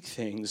the weak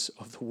things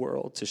of the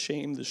world to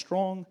shame the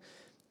strong.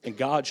 And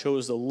God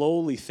chose the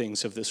lowly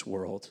things of this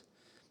world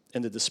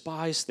and the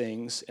despised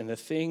things and the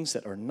things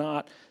that are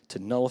not to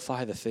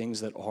nullify the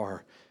things that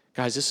are.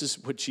 Guys, this is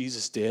what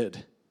Jesus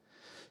did.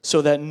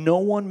 So that no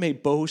one may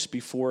boast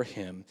before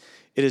him.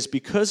 It is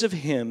because of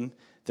him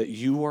that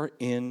you are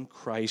in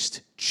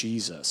Christ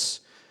Jesus,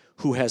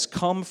 who has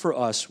come for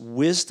us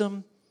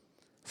wisdom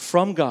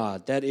from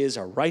God, that is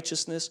our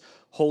righteousness,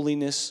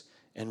 holiness,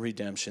 and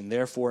redemption.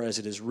 Therefore, as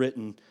it is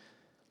written,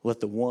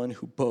 let the one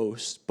who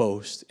boasts,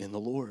 boast in the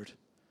Lord.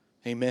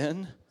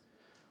 Amen?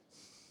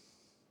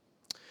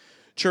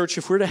 Church,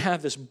 if we're to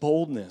have this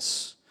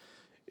boldness,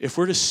 if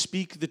we're to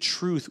speak the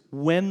truth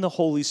when the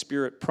Holy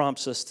Spirit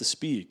prompts us to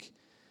speak,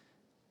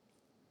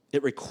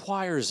 it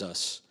requires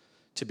us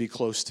to be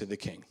close to the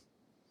King.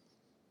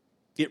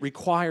 It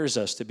requires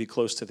us to be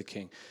close to the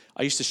King.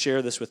 I used to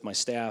share this with my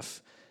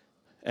staff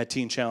at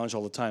Teen Challenge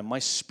all the time. My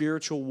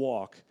spiritual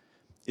walk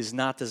is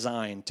not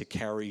designed to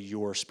carry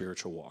your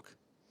spiritual walk.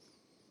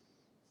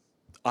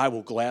 I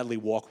will gladly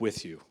walk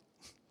with you,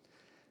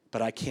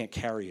 but I can't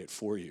carry it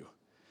for you.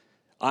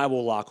 I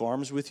will lock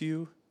arms with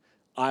you.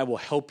 I will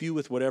help you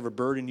with whatever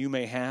burden you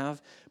may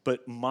have,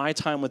 but my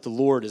time with the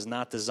Lord is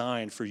not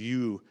designed for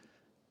you.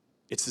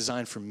 It's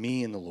designed for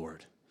me and the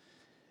Lord.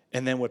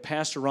 And then with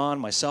Pastor Ron,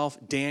 myself,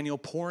 Daniel,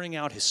 pouring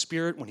out his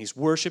Spirit when he's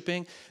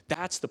worshiping,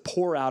 that's the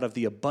pour out of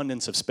the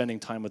abundance of spending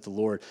time with the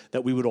Lord,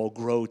 that we would all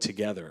grow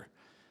together.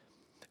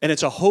 And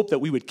it's a hope that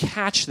we would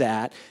catch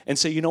that and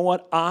say, you know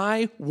what?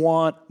 I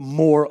want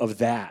more of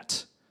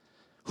that.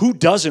 Who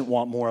doesn't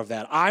want more of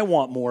that? I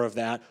want more of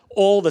that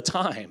all the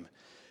time.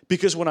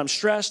 Because when I'm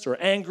stressed or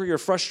angry or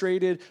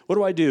frustrated,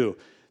 what do?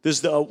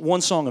 There's the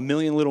one song, A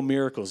Million Little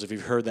Miracles, if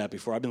you've heard that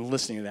before. I've been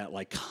listening to that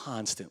like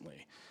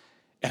constantly.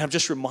 And I'm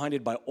just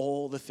reminded by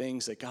all the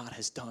things that God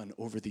has done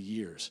over the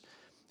years.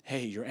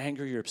 Hey, you're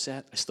angry, you're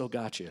upset, I still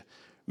got you.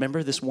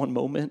 Remember this one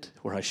moment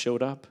where I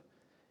showed up?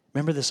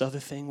 Remember this other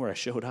thing where I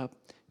showed up?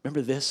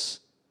 Remember this?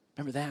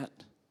 Remember that?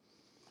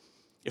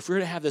 If we're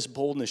to have this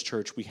boldness,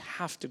 church, we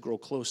have to grow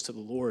close to the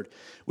Lord.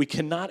 We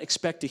cannot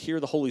expect to hear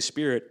the Holy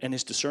Spirit and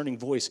his discerning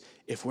voice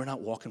if we're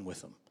not walking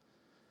with him.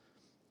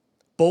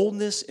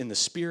 Boldness in the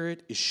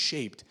Spirit is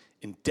shaped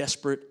in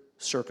desperate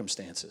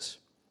circumstances.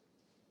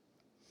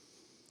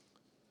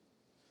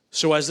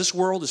 So as this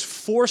world is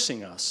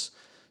forcing us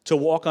to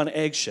walk on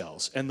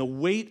eggshells, and the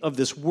weight of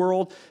this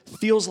world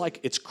feels like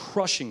it's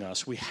crushing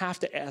us, we have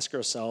to ask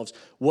ourselves,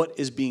 what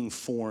is being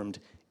formed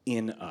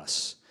in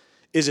us?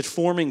 Is it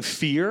forming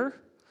fear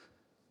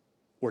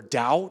or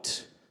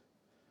doubt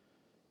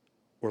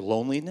or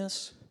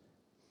loneliness?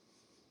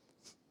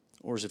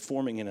 Or is it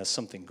forming in us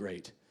something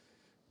great?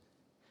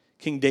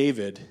 King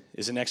David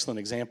is an excellent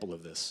example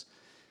of this.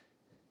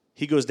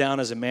 He goes down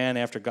as a man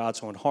after God's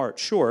own heart,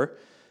 sure,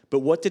 but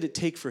what did it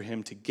take for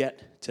him to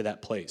get to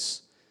that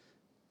place?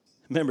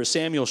 Remember,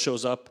 Samuel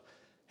shows up.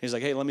 He's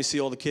like, hey, let me see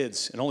all the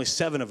kids. And only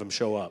 7 of them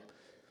show up.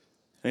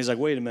 And he's like,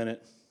 wait a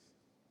minute.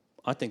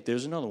 I think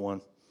there's another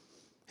one.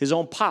 His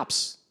own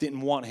pops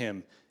didn't want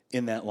him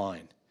in that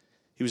line.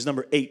 He was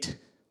number 8.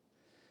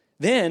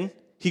 Then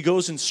he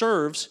goes and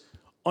serves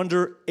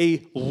under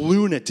a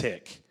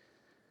lunatic.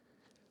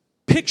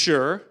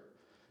 Picture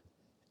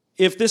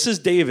if this is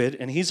David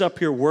and he's up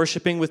here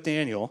worshiping with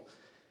Daniel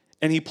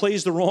and he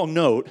plays the wrong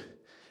note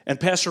and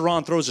Pastor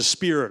Ron throws a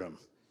spear at him.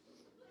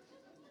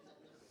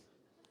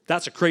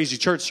 That's a crazy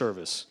church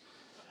service,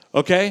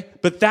 okay?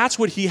 But that's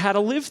what he had to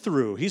live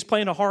through. He's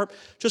playing a harp,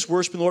 just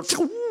worshiping the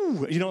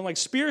Lord, like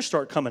spears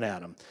start coming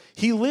at him.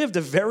 He lived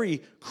a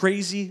very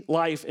crazy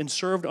life and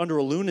served under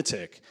a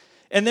lunatic.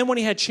 And then when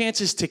he had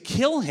chances to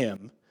kill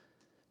him,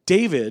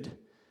 David,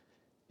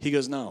 he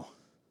goes, no,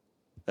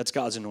 that's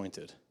God's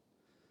anointed.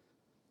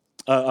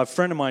 A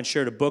friend of mine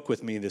shared a book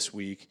with me this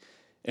week,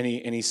 and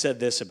he said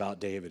this about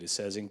David. It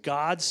says, in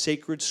God's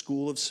sacred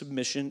school of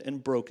submission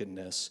and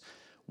brokenness,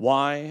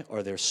 why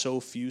are there so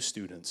few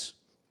students?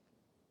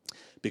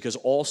 Because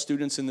all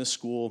students in this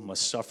school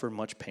must suffer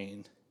much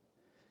pain.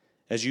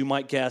 As you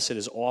might guess, it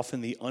is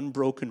often the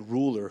unbroken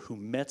ruler who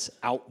metes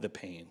out the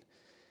pain.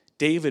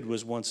 David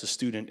was once a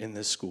student in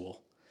this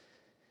school,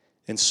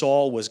 and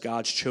Saul was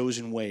God's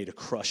chosen way to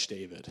crush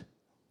David.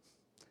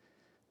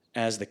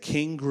 As the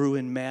king grew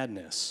in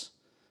madness,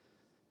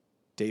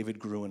 David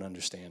grew in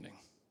understanding.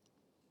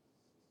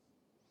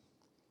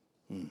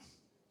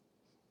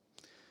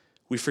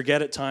 We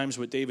forget at times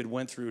what David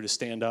went through to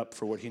stand up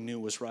for what he knew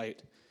was right.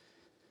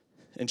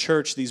 In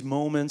church, these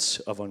moments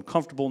of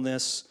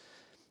uncomfortableness,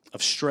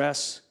 of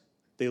stress,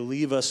 they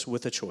leave us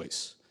with a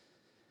choice.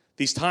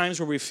 These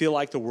times where we feel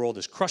like the world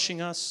is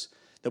crushing us,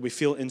 that we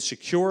feel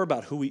insecure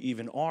about who we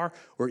even are,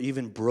 or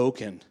even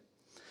broken.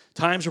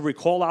 Times where we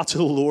call out to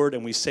the Lord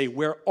and we say,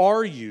 where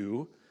are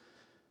you?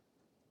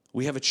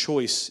 We have a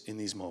choice in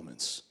these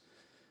moments.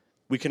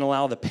 We can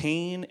allow the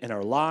pain in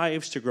our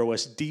lives to grow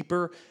us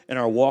deeper in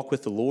our walk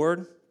with the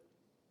Lord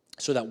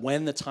so that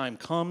when the time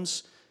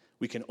comes,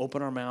 we can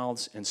open our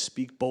mouths and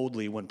speak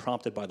boldly when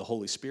prompted by the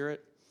Holy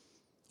Spirit,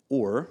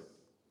 or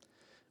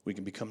we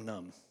can become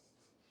numb.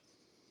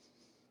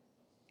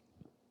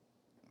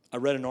 I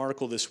read an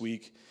article this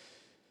week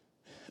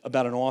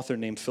about an author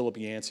named Philip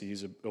Yancey.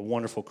 He's a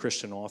wonderful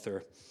Christian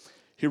author.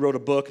 He wrote a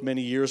book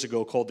many years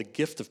ago called The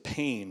Gift of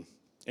Pain,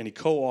 and he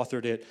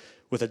co-authored it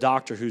with a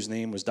doctor whose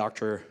name was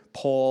Dr.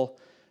 Paul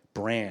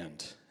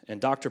Brand.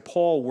 And Dr.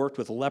 Paul worked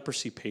with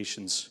leprosy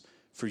patients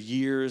for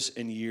years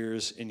and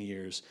years and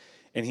years.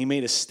 And he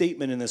made a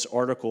statement in this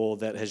article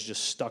that has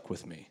just stuck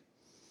with me.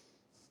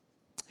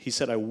 He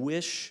said, I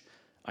wish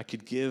I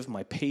could give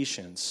my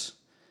patients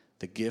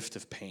the gift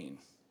of pain.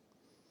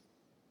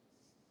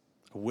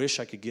 I wish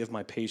I could give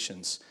my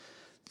patients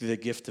the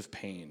gift of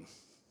pain.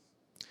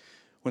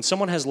 When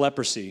someone has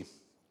leprosy,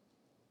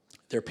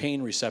 their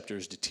pain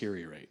receptors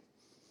deteriorate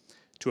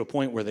to a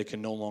point where they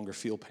can no longer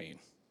feel pain.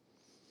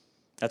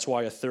 That's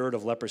why 1/3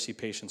 of leprosy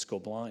patients go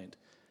blind.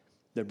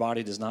 Their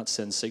body does not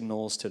send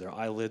signals to their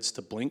eyelids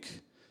to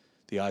blink.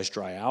 The eyes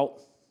dry out.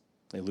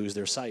 They lose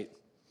their sight.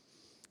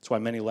 That's why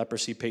many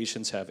leprosy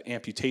patients have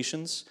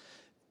amputations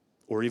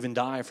or even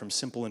die from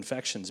simple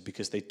infections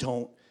because they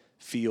don't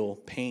feel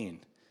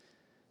pain.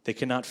 They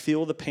cannot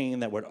feel the pain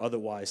that would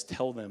otherwise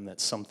tell them that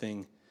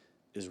something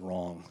is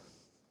wrong.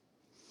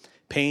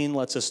 Pain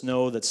lets us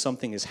know that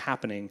something is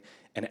happening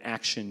and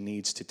action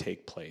needs to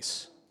take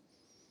place.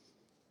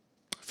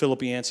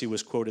 Philip Yancey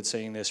was quoted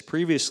saying this,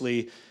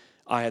 previously,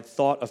 I had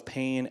thought of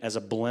pain as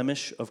a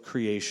blemish of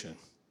creation,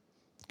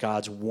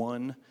 God's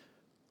one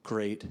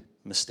great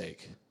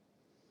mistake.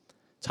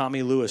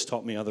 Tommy Lewis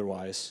taught me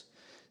otherwise.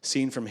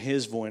 Seen from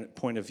his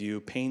point of view,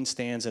 pain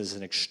stands as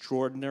an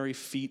extraordinary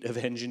feat of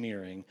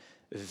engineering,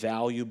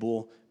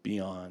 valuable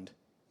beyond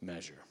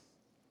measure.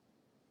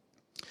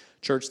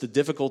 Church, the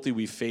difficulty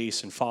we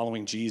face in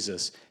following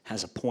Jesus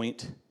has a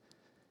point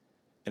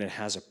and it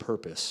has a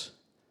purpose.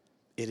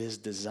 It is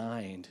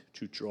designed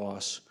to draw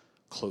us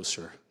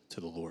closer to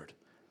the Lord.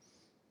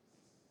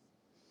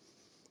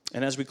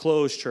 And as we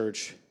close,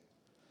 church,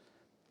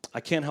 I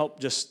can't help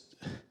just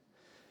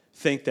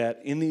think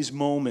that in these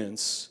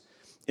moments,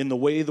 in the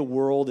way the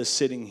world is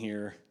sitting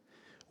here,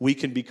 we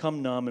can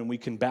become numb and we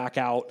can back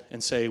out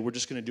and say, we're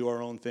just going to do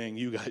our own thing.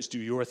 You guys do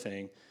your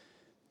thing.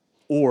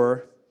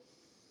 Or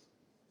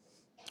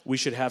we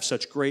should have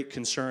such great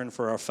concern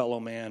for our fellow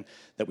man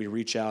that we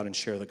reach out and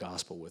share the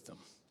gospel with them.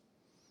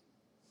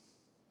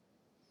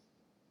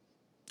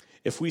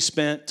 If we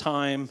spent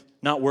time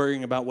not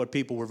worrying about what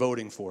people were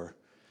voting for,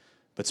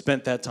 but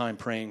spent that time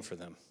praying for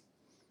them,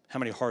 how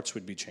many hearts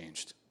would be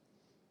changed?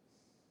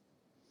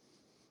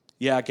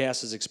 Yeah,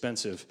 gas is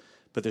expensive,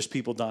 but there's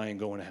people dying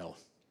going to hell.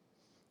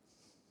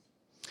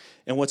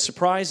 And what's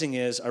surprising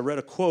is I read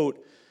a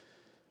quote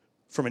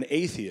from an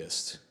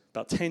atheist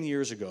about 10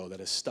 years ago that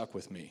has stuck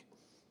with me.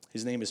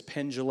 His name is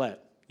Penn Jillette.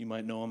 You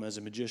might know him as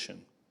a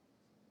magician.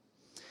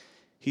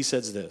 He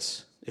says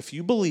this: if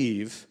you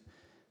believe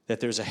that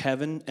there's a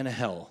heaven and a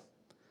hell,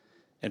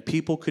 and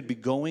people could be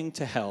going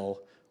to hell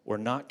or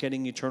not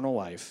getting eternal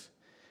life,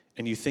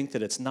 and you think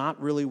that it's not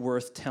really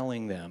worth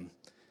telling them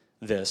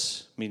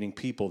this, meaning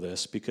people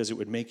this, because it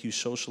would make you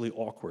socially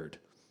awkward,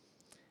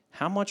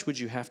 how much would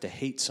you have to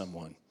hate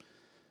someone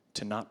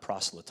to not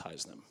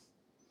proselytize them?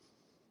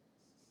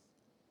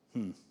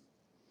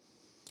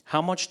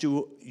 How much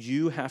do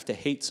you have to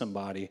hate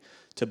somebody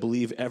to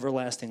believe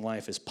everlasting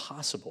life is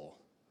possible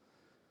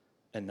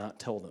and not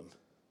tell them?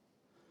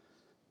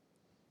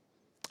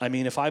 I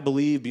mean, if I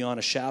believe beyond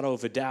a shadow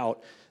of a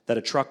doubt that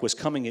a truck was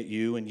coming at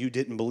you and you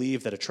didn't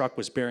believe that a truck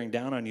was bearing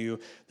down on you,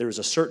 there is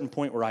a certain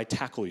point where I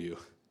tackle you.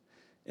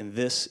 And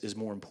this is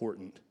more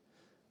important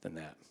than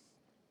that.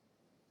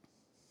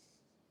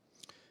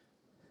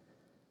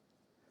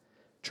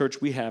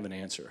 Church, we have an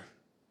answer.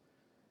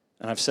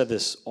 And I've said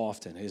this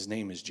often. His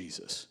name is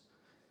Jesus.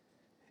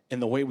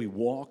 And the way we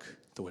walk,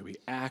 the way we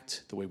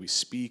act, the way we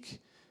speak.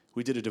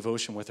 We did a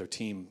devotion with our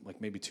team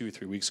like maybe 2 or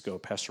 3 weeks ago.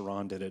 Pastor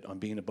Ron did it on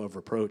being above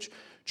reproach.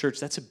 Church,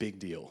 that's a big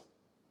deal.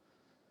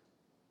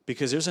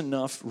 Because there's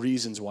enough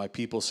reasons why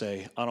people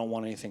say, I don't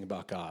want anything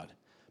about God.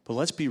 But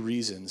let's be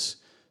reasons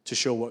to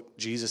show what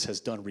Jesus has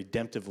done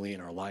redemptively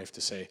in our life,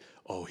 to say,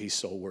 oh, he's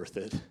so worth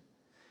it.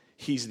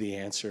 He's the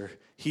answer.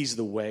 He's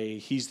the way.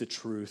 He's the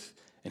truth.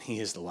 And he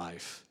is the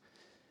life.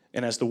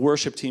 And as the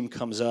worship team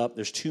comes up,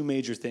 there's 2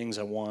 major things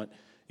I want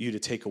you to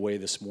take away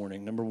this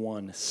morning. Number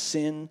 1,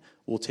 sin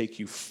will take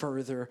you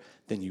further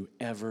than you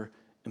ever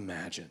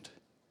imagined.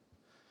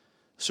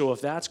 So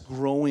if that's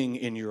growing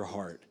in your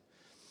heart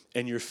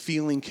and you're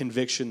feeling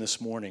conviction this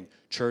morning,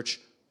 church,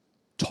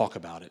 talk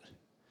about it.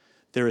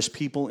 There is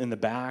people in the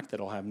back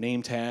that'll have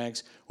name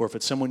tags, or if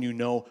it's someone you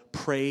know,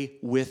 pray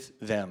with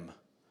them.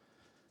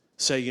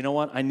 Say, you know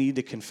what, I need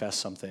to confess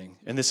something,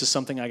 and this is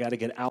something I got to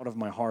get out of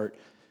my heart.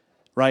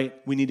 Right?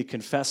 We need to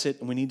confess it,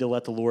 and we need to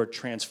let the Lord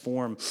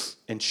transform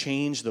and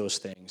change those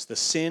things. The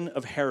sin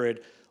of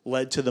Herod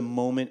led to the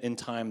moment in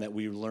time that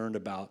we learned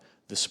about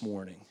this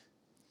morning.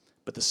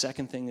 But the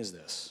second thing is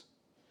this: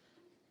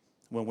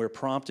 when we're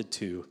prompted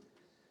to,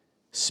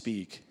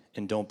 speak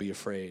and don't be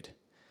afraid.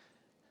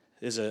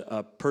 There's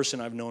a person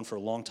I've known for a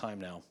long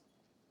time now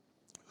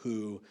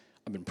who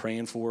I've been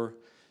praying for,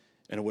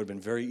 and it would have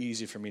been very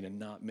easy for me to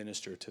not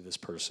minister to this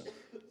person.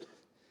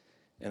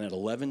 And at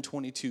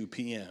 11:22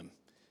 p.m.,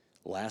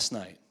 last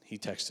night, he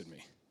texted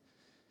me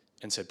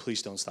and said,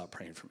 please don't stop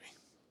praying for me.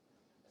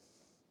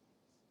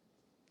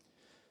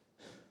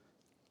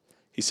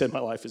 He said, my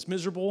life is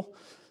miserable.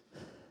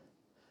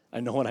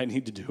 I know what I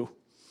need to do.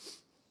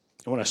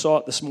 And when I saw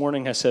it this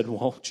morning, I said,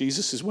 well,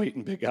 Jesus is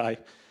waiting, big guy.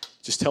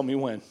 Just tell me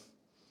when.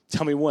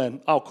 Tell me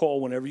when. I'll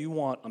call whenever you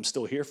want. I'm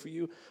still here for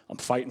you. I'm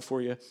fighting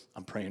for you.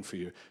 I'm praying for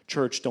you.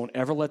 Church, don't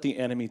ever let the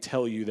enemy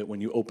tell you that when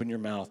you open your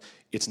mouth,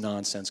 it's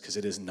nonsense, because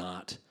it is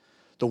not.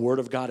 The Word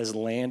of God is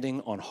landing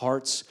on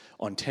hearts,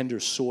 on tender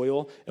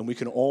soil, and we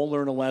can all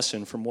learn a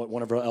lesson from what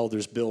one of our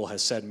elders, Bill,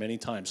 has said many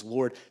times.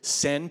 Lord,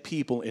 send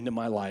people into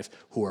my life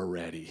who are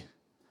ready.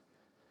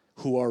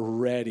 Who are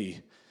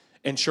ready.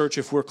 And church,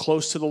 if we're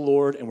close to the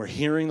Lord and we're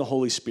hearing the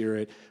Holy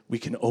Spirit, we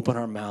can open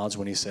our mouths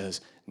when he says,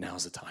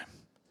 now's the time.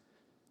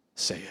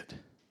 Say it.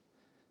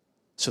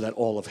 So that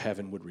all of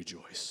heaven would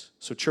rejoice.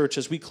 So church,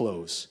 as we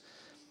close,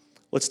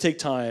 let's take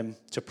time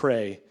to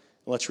pray.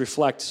 Let's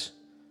reflect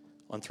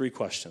on 3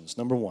 questions.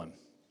 Number 1,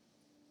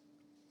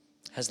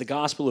 has the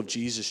gospel of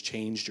Jesus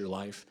changed your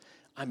life?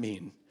 I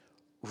mean,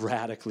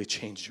 radically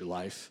changed your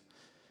life.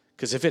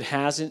 Because if it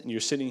hasn't, and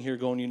you're sitting here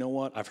going, you know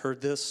what, I've heard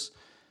this,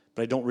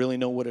 but I don't really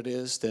know what it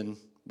is, then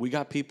we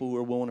got people who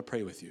are willing to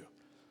pray with you.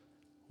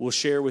 We'll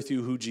share with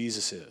you who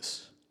Jesus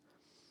is.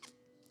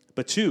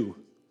 But 2,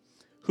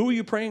 who are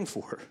you praying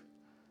for?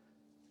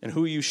 And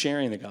who are you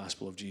sharing the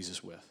gospel of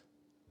Jesus with?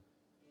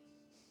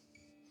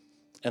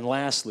 And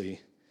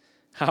lastly,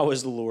 how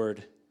has the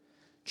Lord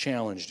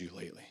challenged you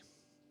lately?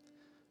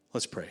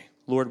 Let's pray.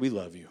 Lord, we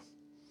love you.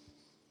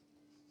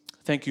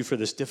 Thank you for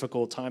this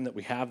difficult time that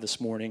we have this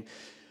morning.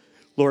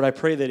 Lord, I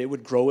pray that it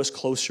would grow us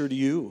closer to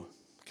you.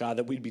 God,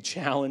 that we'd be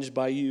challenged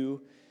by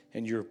you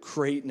and your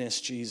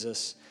greatness,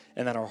 Jesus,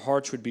 and that our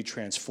hearts would be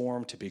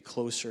transformed to be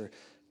closer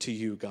to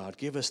you, God.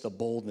 Give us the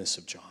boldness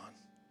of John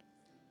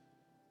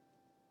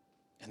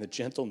and the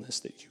gentleness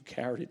that you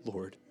carried,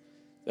 Lord,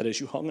 that as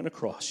you hung on a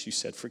cross, you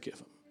said, forgive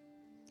him,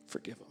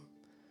 forgive him.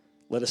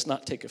 Let us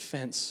not take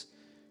offense,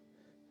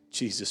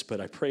 Jesus,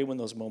 but I pray when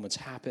those moments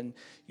happen,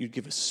 you'd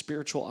give us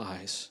spiritual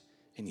eyes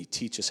and you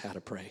teach us how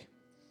to pray.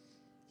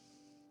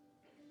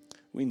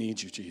 We need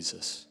you,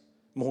 Jesus,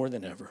 more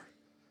than ever.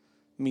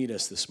 Meet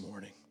us this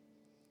morning.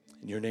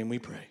 In your name we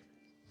pray.